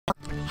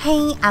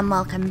Hey and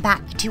welcome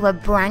back to a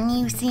brand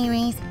new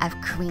series of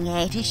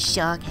Creator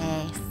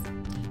Showcase.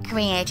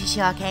 Creator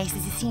Showcase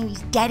is a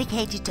series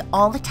dedicated to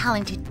all the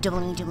talented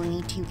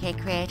WWE 2K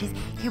creators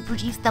who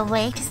produce the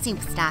latest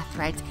superstar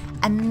threads,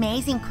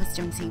 amazing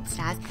custom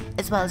superstars,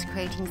 as well as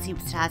creating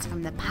superstars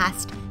from the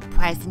past,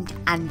 present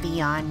and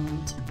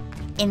beyond.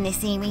 In this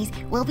series,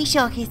 we'll be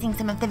showcasing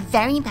some of the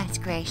very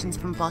best creations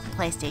from both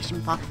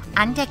PlayStation 4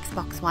 and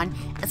Xbox One,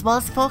 as well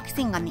as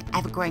focusing on the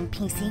ever-growing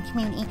PC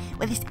community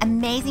with its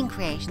amazing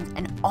creations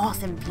and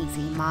awesome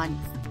PC mods.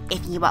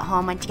 If you at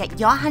home want to get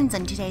your hands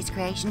on today's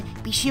creation,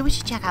 be sure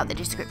to check out the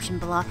description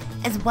below,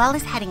 as well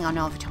as heading on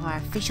over to our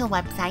official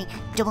website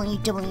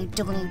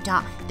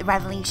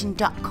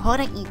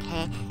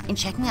www.RevELLEution.co.uk and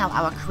checking out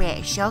our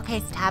Creator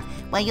Showcase tab,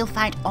 where you'll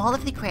find all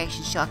of the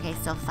creations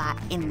showcased so far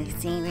in this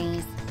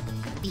series.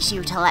 Be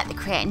sure to let the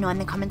creator know in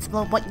the comments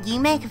below what you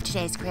make of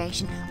today's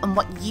creation and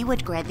what you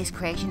would grade this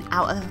creation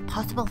out of a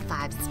possible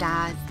 5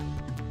 stars.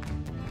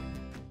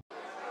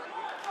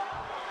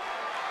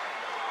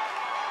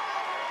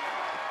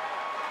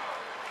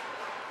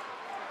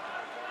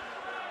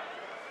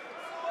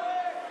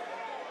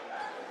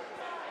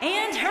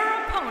 And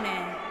her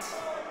opponent,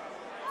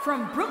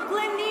 from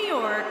Brooklyn, New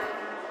York,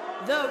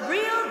 the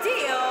real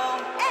deal,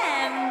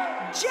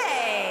 MJ.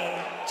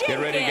 Jenkins.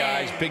 Get ready,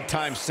 guys.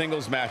 Big-time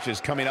singles matches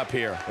coming up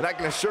here. And I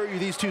can assure you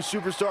these two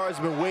superstars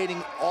have been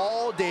waiting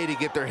all day to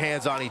get their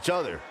hands on each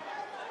other.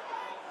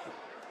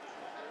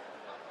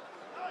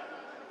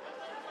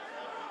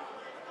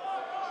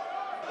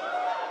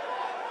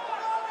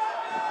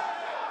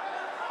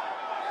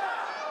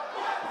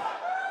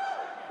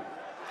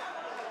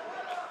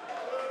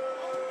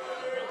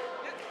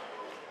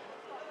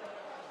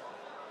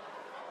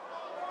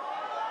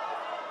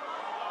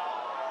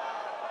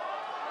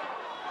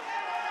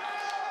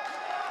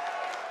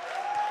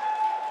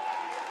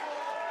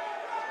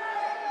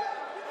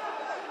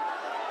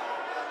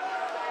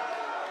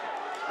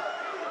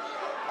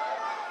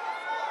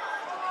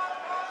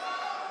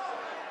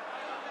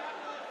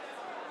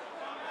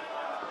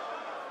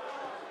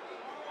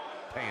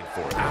 Paying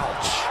for it.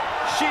 Ouch.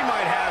 She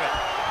might have it.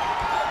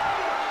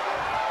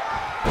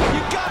 You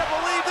gotta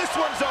believe this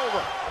one's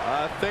over.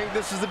 I think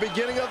this is the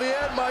beginning of the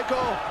end,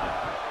 Michael.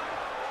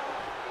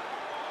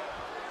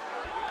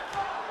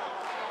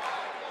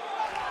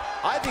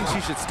 I think she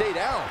should stay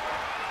down.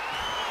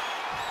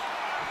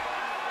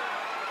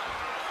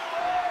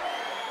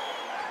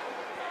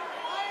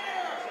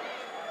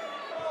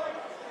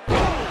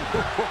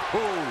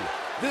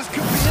 This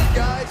could be it,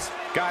 guys.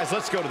 Guys,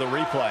 let's go to the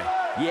replay.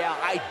 Yeah,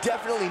 I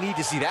definitely need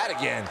to see that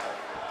again.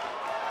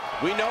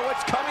 We know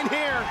what's coming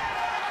here.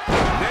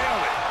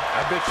 Nailed it.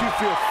 I bet you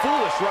feel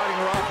foolish riding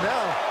her off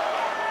now.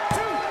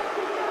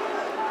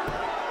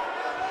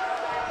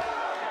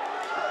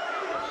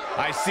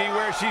 I see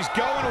where she's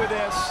going with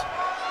this.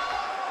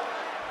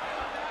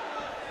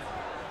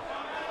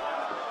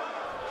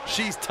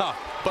 She's tough,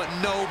 but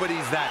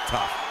nobody's that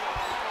tough.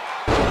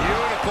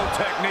 Beautiful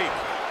technique.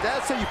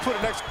 That's how you put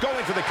it next.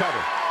 Going for the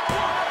cover.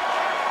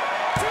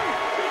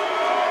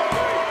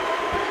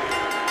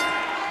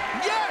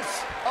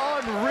 Yes!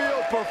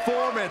 Unreal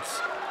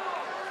performance.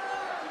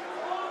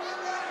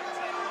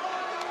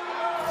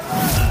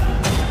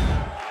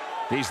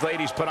 These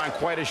ladies put on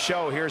quite a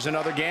show. Here's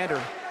another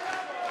gander.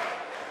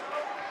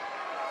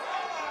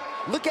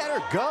 Look at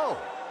her go.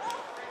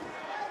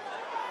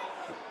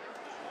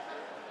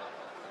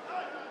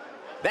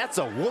 That's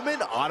a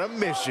woman on a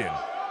mission.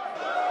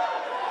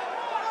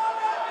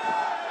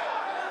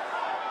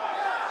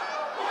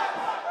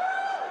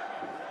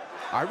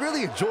 I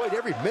really enjoyed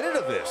every minute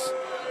of this.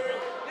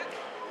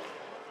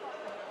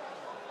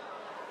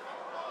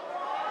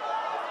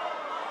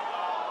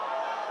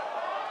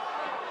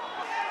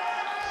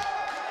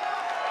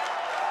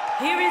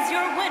 Here is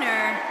your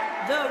winner,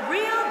 the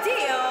real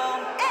deal,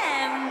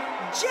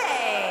 MJ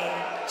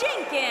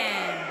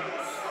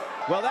Jenkins.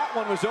 Well, that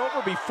one was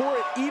over before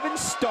it even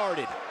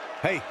started.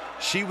 Hey,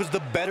 she was the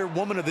better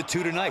woman of the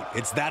two tonight.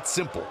 It's that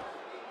simple.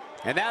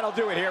 And that'll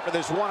do it here for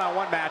this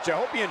one-on-one match. I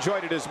hope you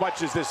enjoyed it as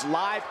much as this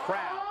live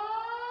crowd.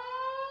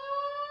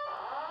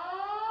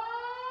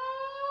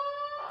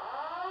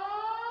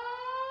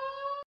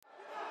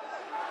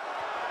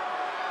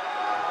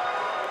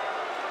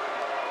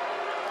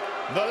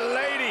 The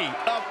lady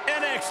of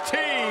NXT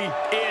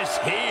is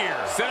here.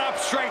 Sit up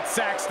straight,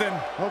 Saxton.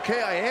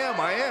 Okay, I am.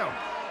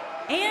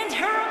 And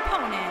her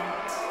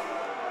opponent,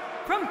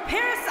 from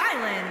Paris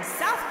Island,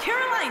 South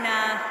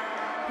Carolina,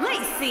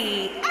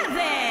 Lacey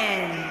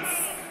Evans.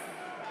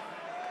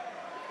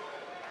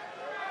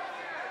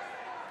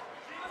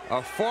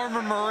 A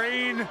former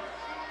Marine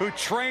who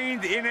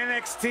trained in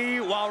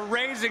NXT while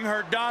raising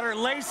her daughter,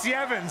 Lacey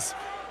Evans,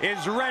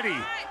 is ready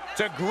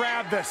to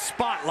grab the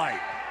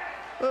spotlight.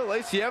 Well,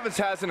 Lacey Evans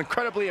has an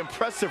incredibly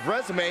impressive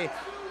resume.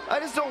 I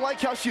just don't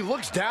like how she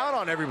looks down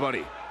on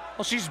everybody.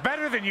 Well, she's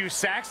better than you,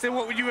 Saxton.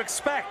 What would you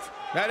expect?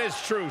 That is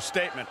true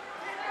statement.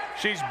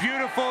 She's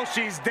beautiful,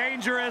 she's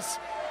dangerous,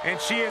 and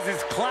she is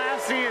as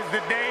classy as the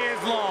day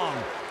is long.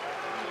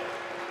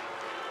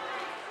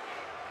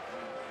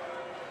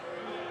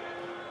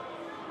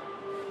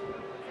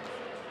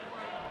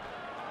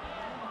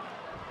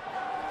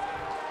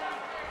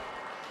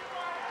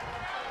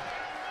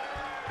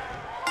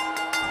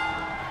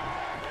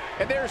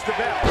 there's the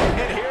bell.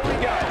 And here we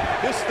go.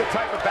 This is the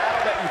type of battle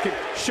that you can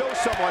show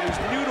someone who's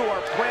new to our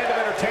brand of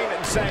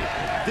entertainment and say,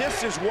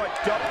 this is what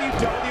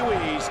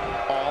WWE's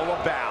all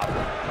about.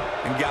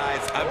 And guys,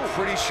 I'm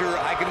pretty sure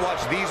I can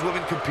watch these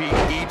women compete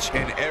each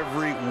and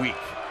every week.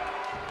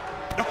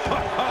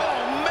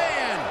 Oh,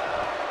 man!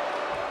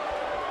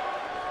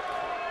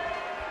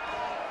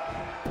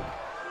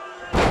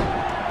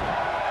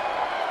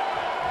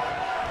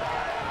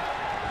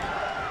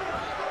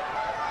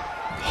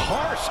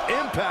 Harsh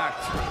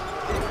impact.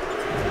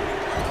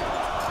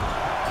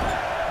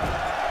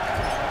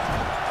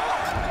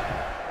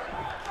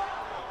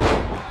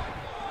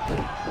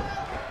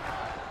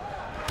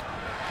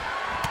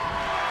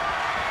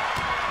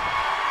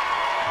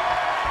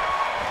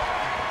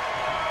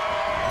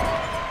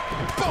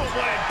 Boom,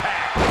 what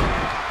impact.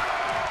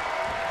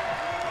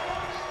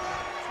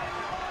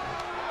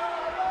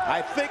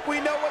 I think we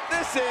know what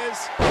this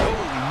is. Oh,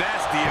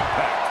 nasty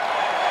impact.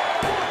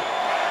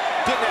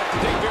 Didn't have to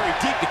dig very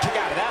deep to kick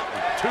out of that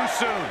one. Too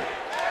soon.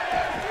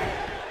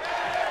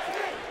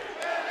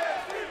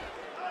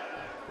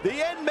 The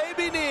end may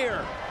be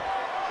near.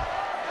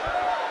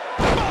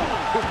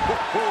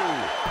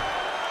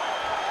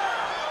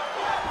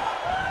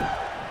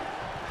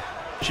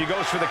 She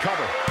goes for the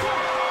cover.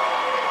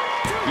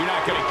 You're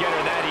not going to get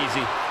her that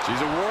easy.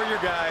 She's a warrior,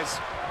 guys.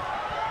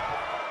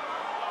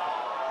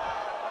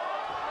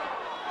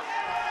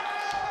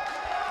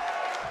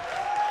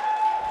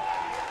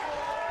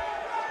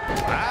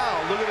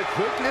 Wow, look at the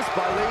quickness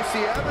by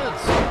Lacey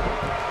Evans.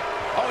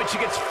 Oh, and she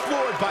gets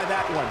floored by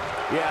that one.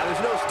 Yeah, there's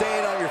no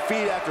staying on your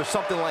feet after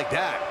something like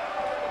that.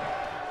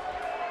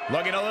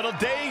 Looking a little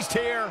dazed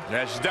here.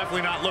 Yeah, she's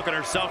definitely not looking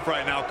herself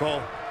right now,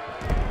 Cole.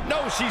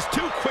 No, she's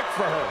too quick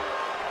for her.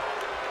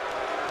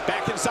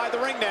 Back inside the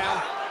ring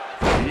now.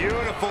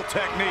 Beautiful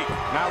technique.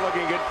 Now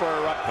looking good for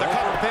her up. The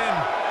cover pin.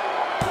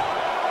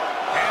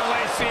 And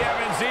Lacey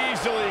Evans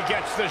easily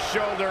gets the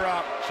shoulder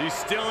up. She's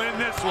still in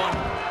this one.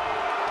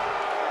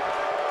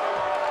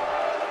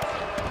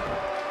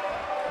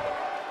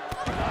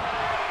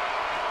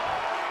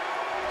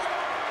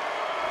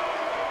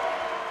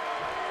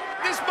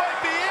 This might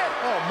be it.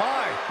 Oh,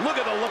 my. Look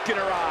at the look in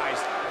her eyes.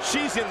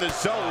 She's in the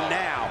zone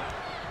now.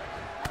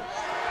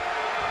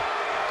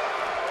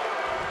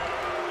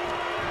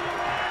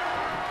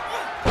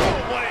 Oh,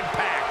 what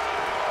impact.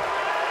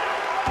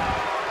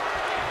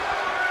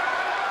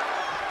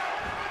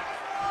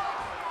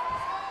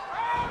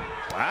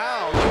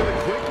 Wow, look at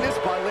the quickness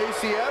by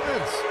Lacey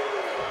Evans.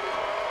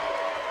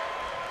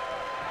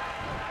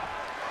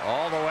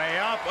 All the way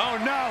up. Oh,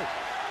 no.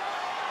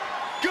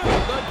 Good.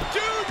 The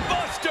Dude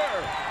Buster.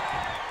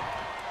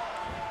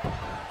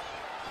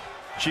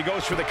 She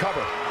goes for the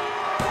cover.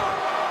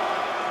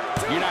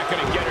 You're not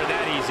going to get her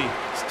that easy.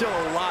 Still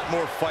a lot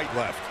more fight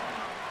left.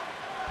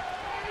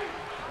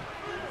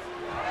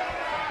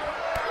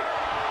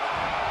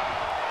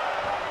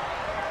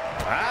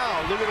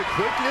 Wow, look at the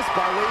quickness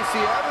by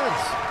Lacey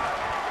Evans.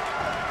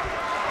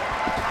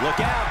 Look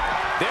out.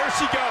 There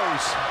she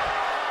goes.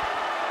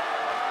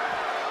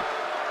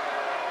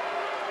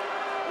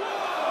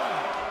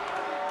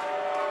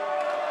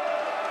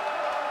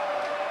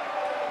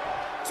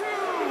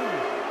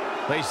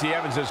 Lacey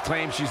Evans has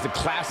claimed she's the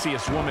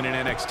classiest woman in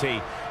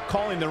NXT,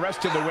 calling the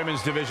rest of the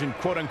women's division,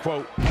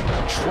 quote-unquote,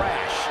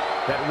 trash,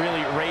 that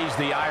really raised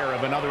the ire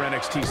of another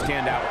NXT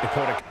standout,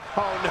 Dakota.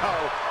 Oh, no.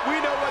 We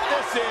know what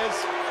this is.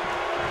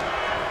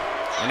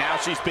 And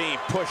now she's being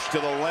pushed to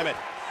the limit.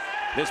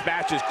 This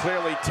match is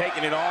clearly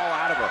taking it all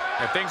out of her.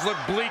 And things look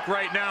bleak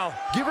right now.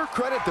 Give her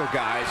credit, though,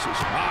 guys. She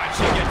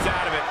gets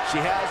out of it. She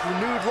has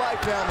renewed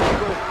life now,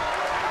 Michael.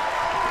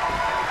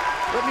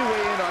 Let me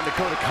weigh in on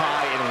Dakota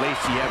Kai and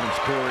Lacey Evans,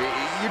 Corey.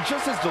 You're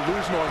just as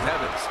delusional as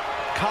Evans.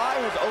 Kai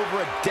has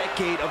over a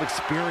decade of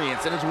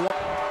experience and has won.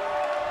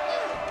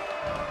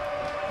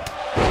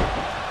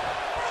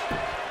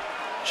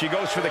 She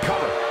goes for the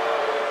cover.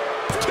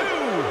 2!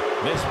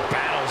 This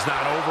battle's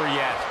not over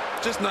yet.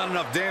 Just not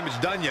enough damage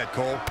done yet,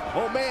 Cole.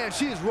 Oh, man,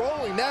 she is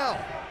rolling now.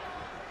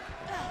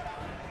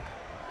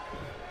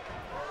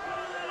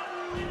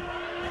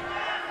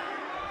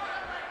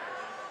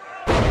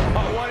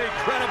 Oh, what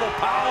incredible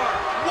power.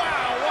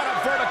 Wow, what a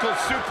vertical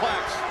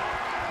suplex.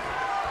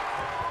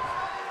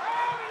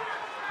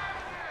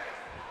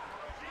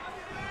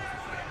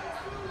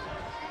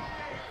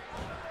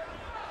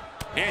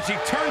 And she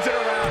turns it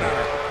around on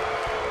her.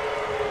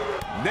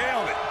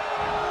 Nailed it.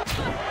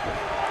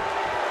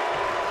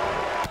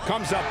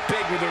 Comes up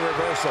big with the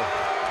reversal.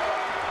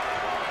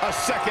 A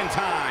second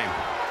time.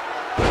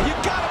 You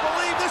gotta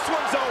believe this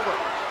one's over.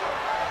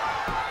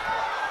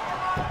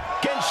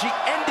 Can she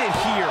end it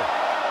here?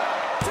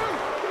 2,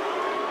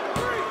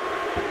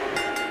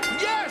 3.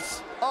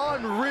 Yes!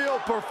 Unreal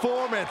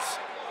performance.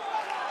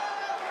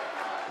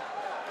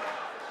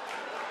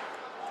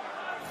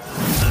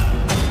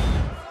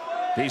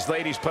 These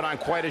ladies put on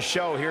quite a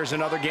show. Here's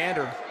another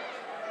gander.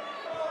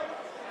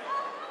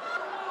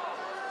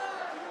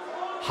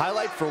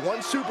 Highlight for one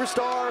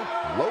superstar,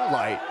 low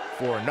light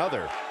for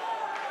another.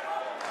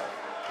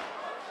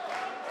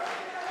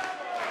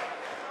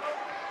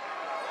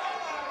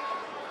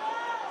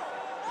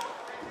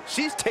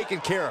 She's taking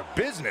care of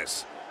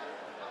business.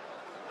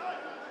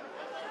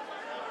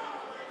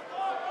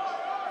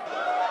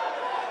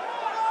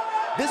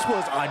 This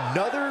was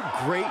another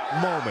great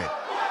moment.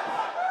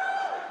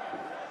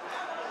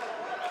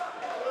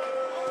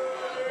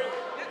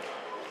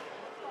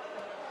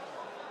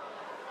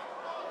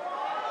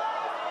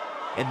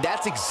 And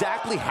that's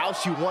exactly how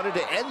she wanted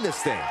to end this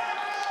thing.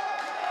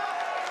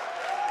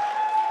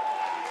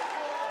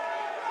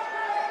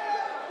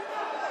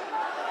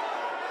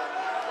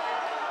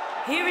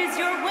 Here is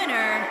your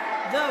winner,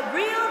 the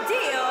real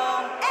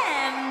deal,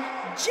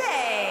 MJ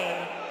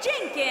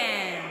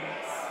Jenkins.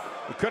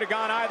 It could have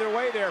gone either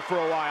way there for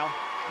a while.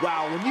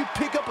 Wow, when you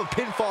pick up a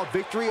pinfall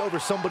victory over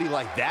somebody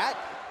like that,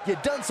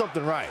 you've done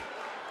something right.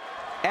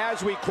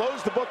 As we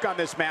close the book on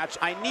this match,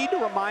 I need to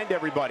remind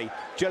everybody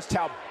just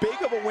how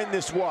big of a win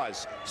this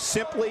was.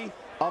 Simply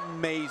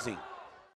amazing.